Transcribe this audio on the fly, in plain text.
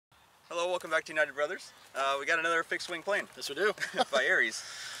welcome back to United Brothers. We got another fixed wing plane. Yes, we do. By Aries.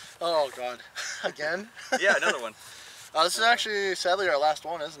 Oh God, again? Yeah, another one. This is actually, sadly, our last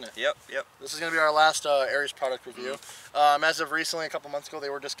one, isn't it? Yep. This is going to be our last Aries product review. As of recently, a couple months ago,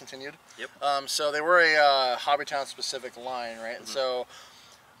 they were discontinued. Yep. So they were a Hobbytown specific line, right? And so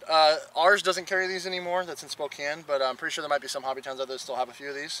ours doesn't carry these anymore. That's in Spokane, but I'm pretty sure there might be some Hobbytowns out there that still have a few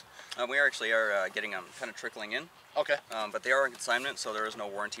of these. We actually are getting them kind of trickling in. Okay. But they are in consignment, so there is no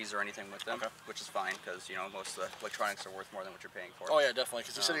warranties or anything with them, okay. Which is fine because you know most of the electronics are worth more than what you're paying for. Oh yeah, definitely.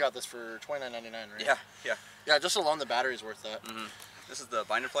 Because you said you got this for $29.99, right? Yeah. Yeah, just alone the battery's worth that. This is the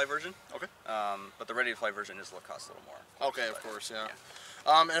bind and fly version. Okay. But the ready to fly version costs a little more. Okay, of course, yeah.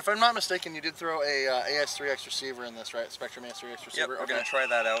 And if I'm not mistaken, you did throw a AS3X receiver in this, right? Spectrum AS3X receiver. Yep, we're gonna try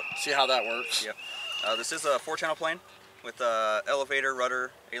that out. See how that works. Yep. This is a 4-channel plane with elevator,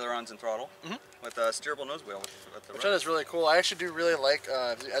 rudder, ailerons, and throttle. With a steerable nose wheel. Which is really cool. I actually do really like,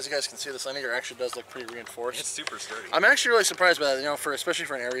 as you guys can see, this landing gear actually does look pretty reinforced. It's super sturdy. I'm actually really surprised by that, you know, especially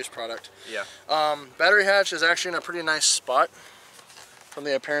for an Aries product. Yeah. Battery hatch is actually in a pretty nice spot from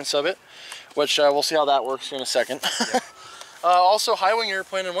the appearance of it, which we'll see how that works in a second. Yeah. Also, high wing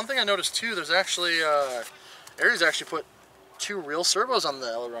airplane, and one thing I noticed too, there's actually, Aries actually put 2 real servos on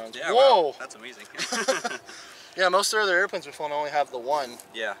the ailerons. Yeah, whoa! Wow, that's amazing. Yeah, most of the other airplanes we've flown only have the one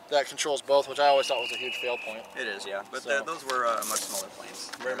that controls both, which I always thought was a huge fail point. It is, yeah. But those were much smaller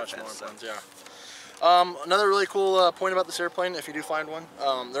planes. Very much smaller planes, yeah. Another really cool point about this airplane, if you do find one,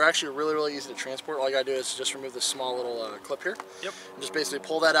 they're actually really easy to transport. All you gotta do is just remove this small little clip here. Yep. And just basically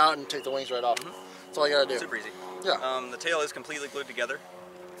pull that out and take the wings right off. That's all you gotta do. Super easy. Yeah. The tail is completely glued together.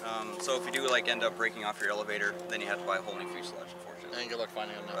 So if you do like end up breaking off your elevator, then you have to buy a whole new fuselage, unfortunately. And good luck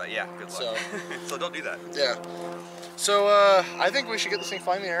finding them now. Yeah, good luck. So don't do that. Yeah. So I think we should get this thing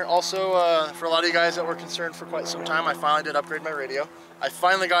flying in the air. Also, for a lot of you guys that were concerned for quite some time, I finally did upgrade my radio. I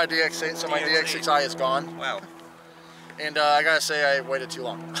finally got a DX8, so my DX6i is gone. Wow. And I gotta say, I waited too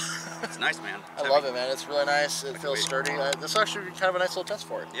long. It's nice, man. I love it, man. It's really nice. It feels sturdy. This is actually kind of a nice little test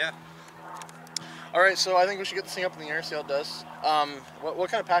for it. Yeah. All right, so I think we should get this thing up in the air, see how it does. What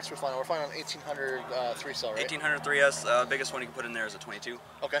kind of packs we're flying on? We're flying on 1800 3-cell, right? 1800 3S. Biggest one you can put in there is a 22.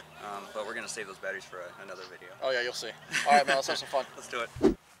 Okay. But we're gonna save those batteries for another video. Oh yeah, you'll see. All right, man. Let's have some fun. Let's do it.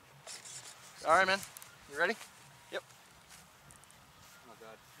 All right, man. You ready? Yep. Oh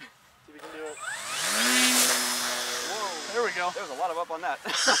God. See if we can do it. Whoa. There we go. There was a lot of up on that.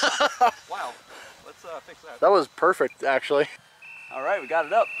 Wow. Let's fix that. That was perfect, actually. All right, we got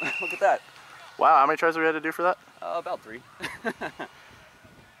it up. Look at that. Wow, how many tries have we had to do for that? About 3. But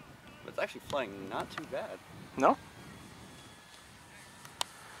it's actually flying not too bad. No?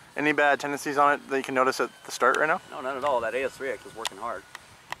 Any bad tendencies on it that you can notice at the start right now? No, not at all. That AS3X was working hard.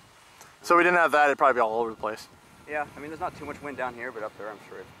 So we didn't have that, it'd probably be all over the place. Yeah, I mean there's not too much wind down here, but up there I'm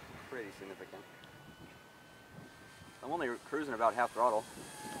sure it's pretty significant. I'm only cruising about half throttle.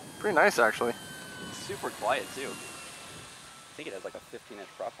 Pretty nice, actually. It's super quiet too. I think it has like a 15-inch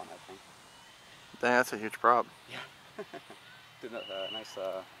prop on that thing. Dang, that's a huge prop. Yeah. Did a nice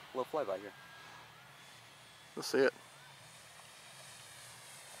low flyby here. Let's see it.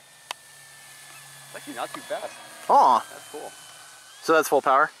 It's actually not too fast. Aw. That's cool. So that's full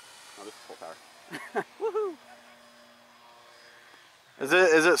power? No, this is full power. Woohoo!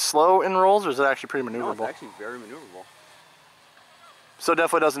 Is it slow in rolls, or is it actually pretty maneuverable? No, it's actually very maneuverable. So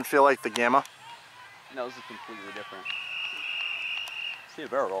definitely doesn't feel like the Gamma? No, this is completely different. See a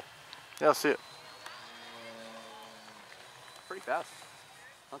barrel roll. Yeah, I'll see it. Pretty fast.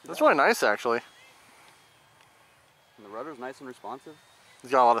 That's really nice, actually. And the rudder's nice and responsive.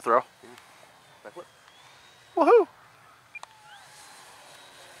 He's got a lot of throw. Yeah. Backflip. Woohoo!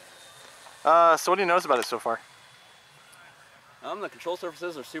 So what do you notice about it so far? The control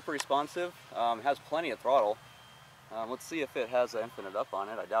surfaces are super responsive. It has plenty of throttle. Let's see if it has an infinite up on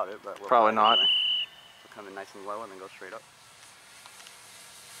it. I doubt it, but we'll probably not. Anyway. We'll come in nice and low and then go straight up.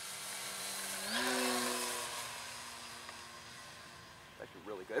 It's actually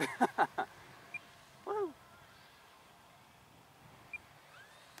really good. Woo!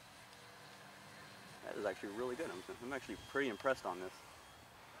 That is actually really good. I'm actually pretty impressed on this.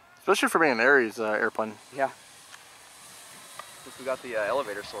 Especially for being an Aries airplane. Yeah. Since we got the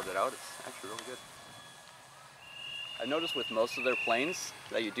elevator sorted out, it's actually really good. I noticed with most of their planes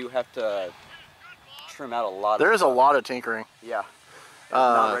that you do have to trim out a lot of There is stuff. a lot of tinkering. Yeah. It's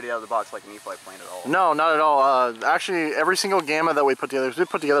not ready out of the box like an E-Flight plane at all. No, not at all. Actually, every single Gamma that we put together, we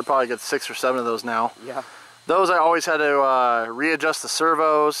put together probably get 6 or 7 of those now. Yeah. Those I always had to readjust the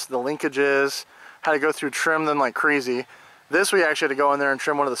servos, the linkages, had to go through trim them like crazy. This we actually had to go in there and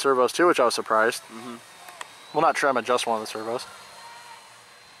trim one of the servos too, which I was surprised. Well, not trim, adjust one of the servos.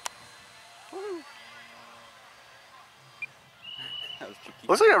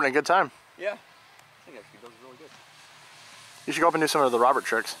 Looks like you're having a good time. Yeah. I think actually does really good. You should go up and do some of the Robert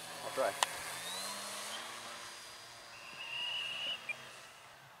tricks. I'll try.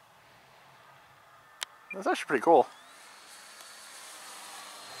 That's actually pretty cool.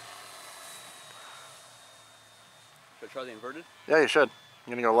 Should I try the inverted? Yeah, you should.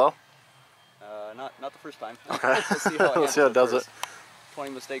 You gonna go low? Not the first time. Okay. Let's see how Let's see how it does it.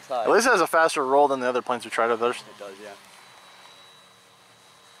 20 mistakes high. At least it has a faster roll than the other planes we tried with others. It does, yeah.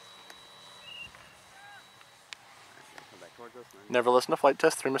 Come back towards us. Never listen to flight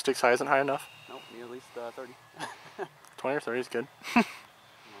test. 3 mistakes high isn't high enough. Nope, need at least 30. 20 or 30 is good. Alright,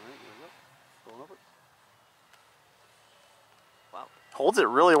 there we go. Going over. Wow. Holds it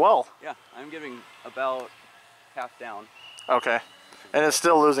really well. Yeah, I'm giving about half down. Okay. And it's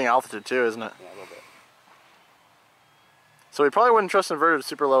still losing altitude too, isn't it? Yeah, a little bit. So we probably wouldn't trust inverted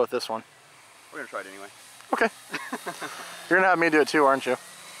super low with this one. We're going to try it anyway. Okay. You're going to have me do it too, aren't you?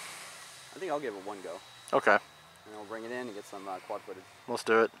 I think I'll give it one go. Okay. And we'll bring it in and get some quad footage. Let's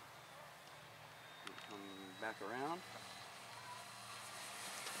do it. Come back around.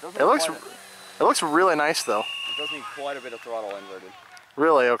 It looks really nice though. It does need quite a bit of throttle inverted.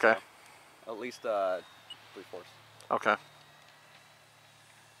 Really? Okay. At least 3/4. Okay.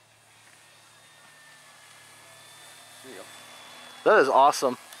 There you go. That is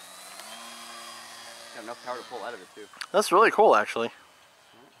awesome. Got enough power to pull out of it too. That's really cool actually.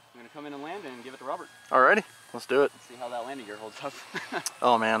 Alright, I'm going to come in and land and give it to Robert. Alrighty. Let's do it. See how that landing gear holds up.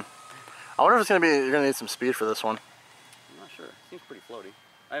 Oh man. I wonder if it's going to be, you're going to need some speed for this one. I'm not sure. Seems pretty floaty.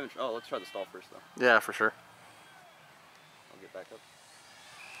 I haven't. Oh, let's try the stall first though. Yeah, for sure. I'll get back up.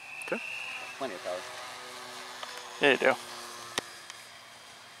 Okay. Plenty of power. Yeah, you do.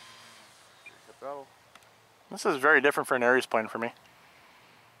 The throttle. This is very different for an Aries plane for me.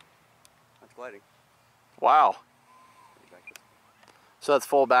 That's gliding. Wow. Back this. So that's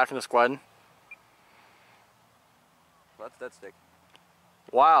full back into squatting. Well, that's dead stick.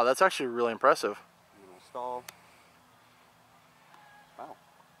 Wow, that's actually really impressive. And then we'll stall. Wow.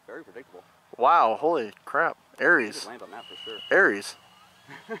 Very predictable. Wow, holy crap. Aries. Land on that for sure. Aries.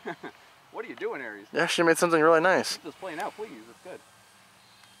 What are you doing, Aries? You actually made something really nice. Keep this plane out, please. It's good.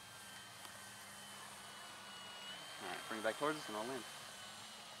 Alright, bring it back towards us and I'll land.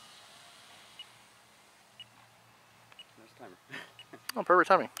 There's the timer. Oh, perfect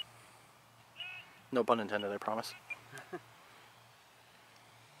timing. No pun intended, I promise. I'm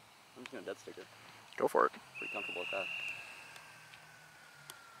just going to dead stick it. Go for it. Pretty comfortable with that.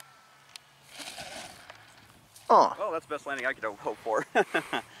 Oh. Oh, that's the best landing I could hope for.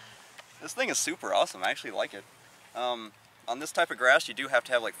 This thing is super awesome. I actually like it. On this type of grass, you do have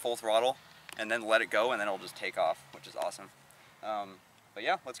to have like full throttle and then let it go and then it'll just take off, which is awesome. But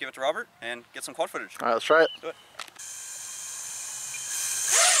yeah, let's give it to Robert and get some quad footage. Alright, let's try it. Do it.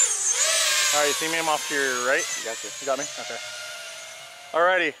 Alright, you see me? I'm off to your right? Gotcha. You got me? Okay.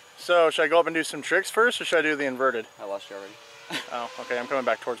 Alrighty, so should I go up and do some tricks first or should I do the inverted? I lost you already. Oh, okay, I'm coming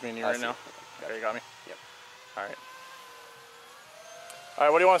back towards me and you right see. now. Okay, Okay, you got me? Yep. Alright.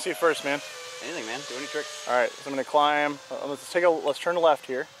 Alright, what do you want to see first, man? Anything, man. Do any tricks. Alright, so I'm gonna climb. Let's turn left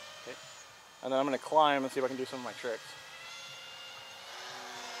here. Okay. And then I'm gonna climb and see if I can do some of my tricks.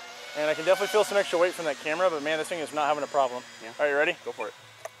 And I can definitely feel some extra weight from that camera, but man, this thing is not having a problem. Yeah. Alright, you ready? Go for it.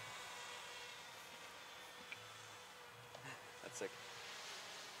 That's sick.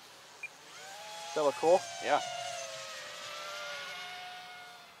 Does that look cool? Yeah.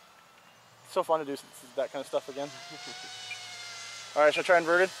 It's so fun to do that kind of stuff again. Alright, should I try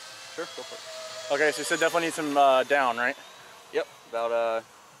inverted? Sure, go for it. Okay, so you said definitely need some down, right? Yep, about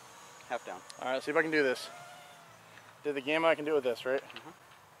half down. Alright, let's see if I can do this. Did the gamma, I can do it with this, right?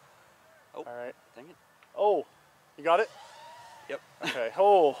 Oh, alright. dang it. Oh, you got it? Yep. Okay,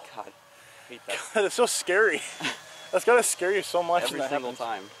 oh. God, hate that. God, it's so scary. That's gotta scare you so much. Every when that single happens.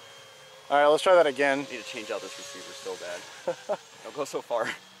 time. Alright, let's try that again. I need to change out this receiver so bad. Don't go so far.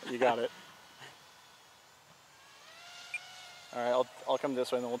 You got it. Alright, I'll come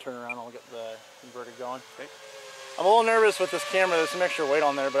this way and then we'll turn around and I'll get the inverted going. Okay. I'm a little nervous with this camera. There's some extra weight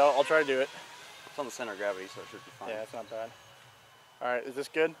on there, but I'll try to do it. It's on the center of gravity, so it should be fine. Yeah, it's not bad. Alright, is this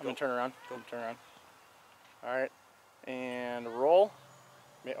good? I'm gonna turn around. Go. Turn around. Alright, and roll.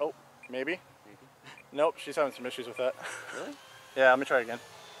 Oh, maybe? Maybe. Nope, she's having some issues with that. Really? Yeah, let me try it again.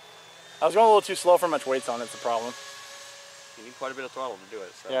 I was going a little too slow for much weight's on it, it's a problem. You need quite a bit of throttle to do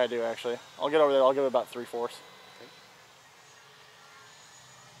it. So. Yeah, I do actually. I'll get over there, I'll give it about 3/4. Okay.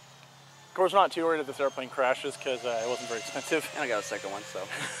 Of course, not too worried if this airplane crashes because it wasn't very expensive. And I got a second one, so.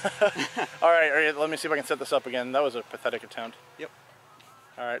 Alright, let me see if I can set this up again. That was a pathetic attempt. Yep.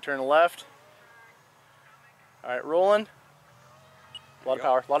 Alright, turn left. Alright, rolling. A lot of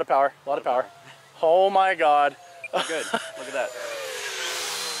power, a lot of power, a lot of power. Oh my God. Good. Look at that.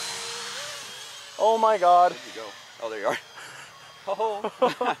 Oh my God. Where'd you go? Oh, there you are. Oh.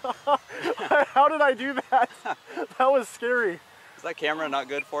 How did I do that? That was scary. Is that camera not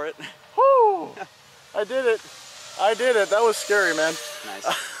good for it? Woo! I did it. I did it. That was scary, man. Nice.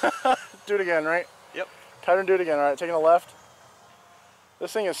 Do it again, right? Yep. Tighter and do it again. All right, taking a left.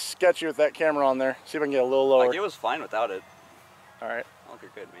 This thing is sketchy with that camera on there. See if I can get a little lower. Like, it was fine without it. All right. Oh,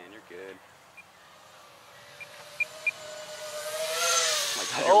 you're good, man. You're good.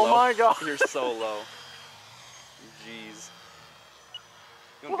 Oh my God. You're so low. Jeez.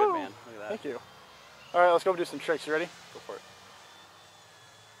 Doing good, man. Look at that. Thank you. All right, let's go do some tricks. You ready? Go for it.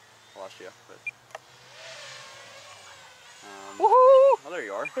 I lost you, but... Woohoo! Oh, there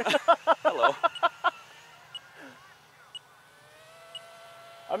you are. Hello.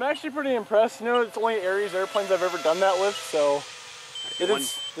 I'm actually pretty impressed. You know, it's only Ares airplanes I've ever done that with, so they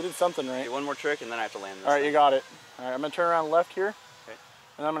did something right. Do one more trick, and then I have to land this. All right, you got it. All right, I'm gonna turn around left here, okay,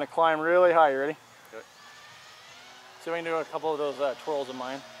 and I'm gonna climb really high. You ready? do it. See if we can do a couple of those twirls of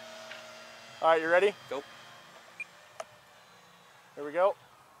mine. All right, you ready? Go. Here we go.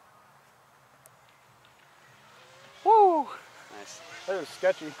 Woo! Nice. That was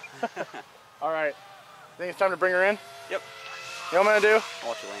sketchy. All right, think it's time to bring her in? Yep. You know what I'm gonna do? I'll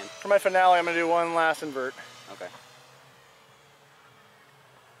watch you land. For my finale, I'm gonna do one last invert. Okay.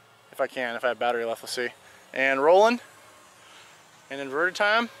 If I can, if I have battery left, let's see. And rolling. And inverted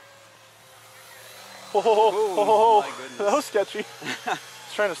time. Whoa, my goodness. that was sketchy.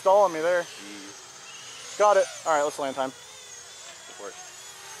 It's trying to stall on me there. Jeez. Got it. All right, let's land time. Go for it.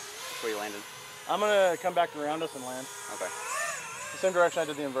 Which way you landed? I'm gonna come back around us and land. Okay. The same direction I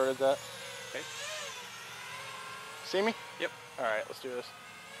did the inverted at. Okay. See me? Yep. All right, let's do this.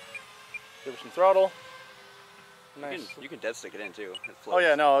 Give her some throttle. Nice. You can dead stick it in too. It Oh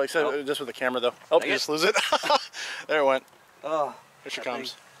yeah, no, except just with the camera though. Oh, you just lose it. There it went. Oh, here she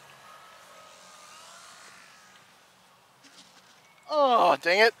comes. Oh,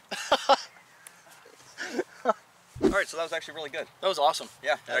 dang it. All right, so that was actually really good. That was awesome.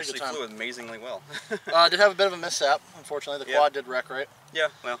 Yeah, it actually flew amazingly well. Did have a bit of a mishap, unfortunately. The quad did wreck, right? Yeah,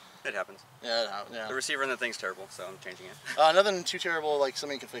 well, it happens. Yeah, yeah. The receiver in the thing's terrible, so I'm changing it. Nothing too terrible, like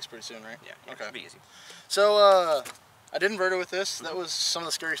something you can fix pretty soon, right? Yeah, okay. It'll be easy. So, I did invert it with this. That was some of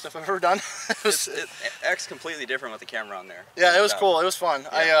the scariest stuff I've ever done. It acts completely different with the camera on there. Yeah, it was cool. It was fun.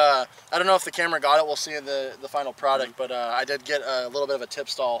 Yeah. I don't know if the camera got it. We'll see in the final product, but I did get a little bit of a tip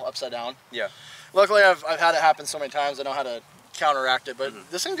stall upside down. Yeah. Luckily, I've had it happen so many times. I know how to counteract it, but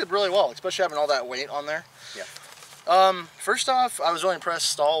this thing did really well, especially having all that weight on there. Yeah. First off, I was really impressed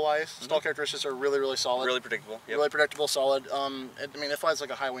stall-wise. Stall characteristics are really, really solid. Really predictable. Yep. Really predictable, solid. I mean, it flies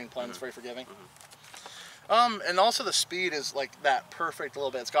like a high-wing plane. It's very forgiving. And also the speed is like that perfect a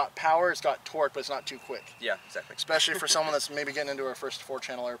little bit. It's got power, it's got torque, but it's not too quick. Yeah, exactly. Especially for someone that's maybe getting into our first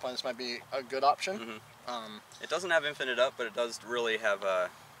 4-channel airplane, this might be a good option. It doesn't have infinite up, but it does really have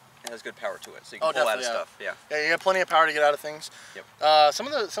it has good power to it, so you can pull out of stuff. Yeah. Yeah, you have plenty of power to get out of things. Yep. Some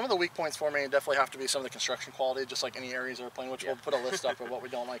of the weak points for me definitely have to be some of the construction quality, just like any Ares airplane, which we'll put a list up of what we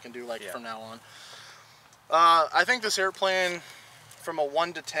don't like and do like from now on. I think this airplane, from a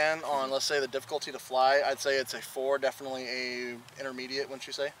 1 to 10 on, let's say, the difficulty to fly, I'd say it's a 4, definitely a intermediate, wouldn't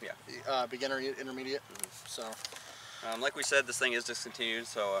you say? Yeah. Beginner, intermediate. So. Like we said, this thing is discontinued,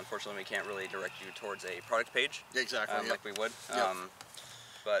 so unfortunately we can't really direct you towards a product page. Exactly. Like we would.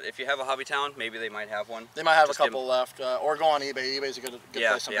 But if you have a hobby town, maybe they might have one. They might have a couple left, or go on eBay. eBay's a good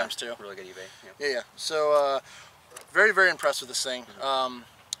place sometimes too. Really good eBay. Yeah. So, very, very impressed with this thing.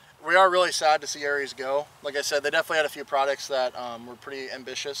 We are really sad to see Ares go. Like I said, they definitely had a few products that were pretty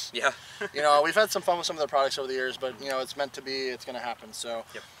ambitious. Yeah. You know, we've had some fun with some of their products over the years, but you know, it's meant to be. It's going to happen. So.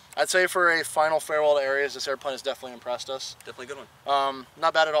 I'd say for a final farewell to Ares, this airplane has definitely impressed us. Definitely a good one.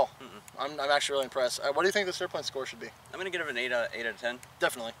 Not bad at all. I'm actually really impressed. What do you think this airplane score should be? I'm going to give it an 8 out of 10.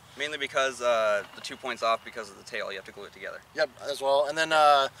 Definitely. Mainly because the 2 points off because of the tail. You have to glue it together. Yep, as well. And then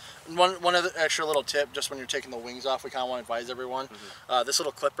one other extra little tip, just when you're taking the wings off, we kind of want to advise everyone. This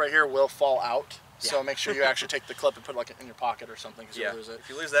little clip right here will fall out. So make sure you actually take the clip and put it like in your pocket or something. Yeah. You lose it. If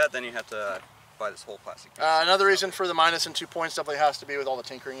you lose that, then you have to buy this whole plastic piece. Another reason for the minus and 2 points definitely has to be with all the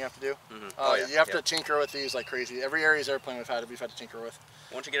tinkering you have to do. You have to tinker with these like crazy. Every Ares airplane we've had to tinker with.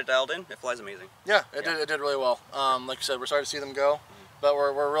 Once you get it dialed in, it flies amazing. Yeah, it did really well. Like I said, we're sorry to see them go, but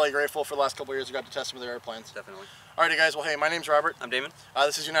we're really grateful for the last couple of years we got to test some of their airplanes. Definitely. Alrighty guys, well hey, my name's Robert. I'm Damon.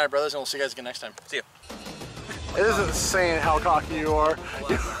 This is United Brothers, and we'll see you guys again next time. See ya. It is insane how cocky you are.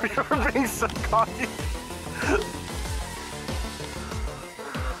 You're being so cocky.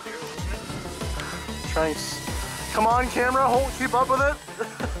 Trying Come on, camera, keep up with it.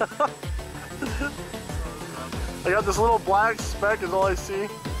 I got this little black speck is all I see.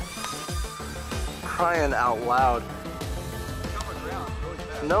 Crying out loud.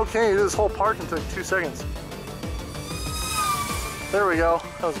 No kidding, you did this whole park in 2 seconds. There we go.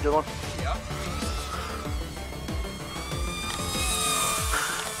 That was a good one. Yeah.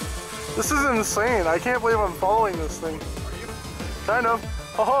 This is insane. I can't believe I'm following this thing. Are you? Kind of.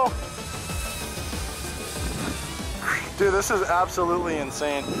 Oh. Dude, this is absolutely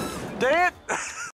insane. Dang it!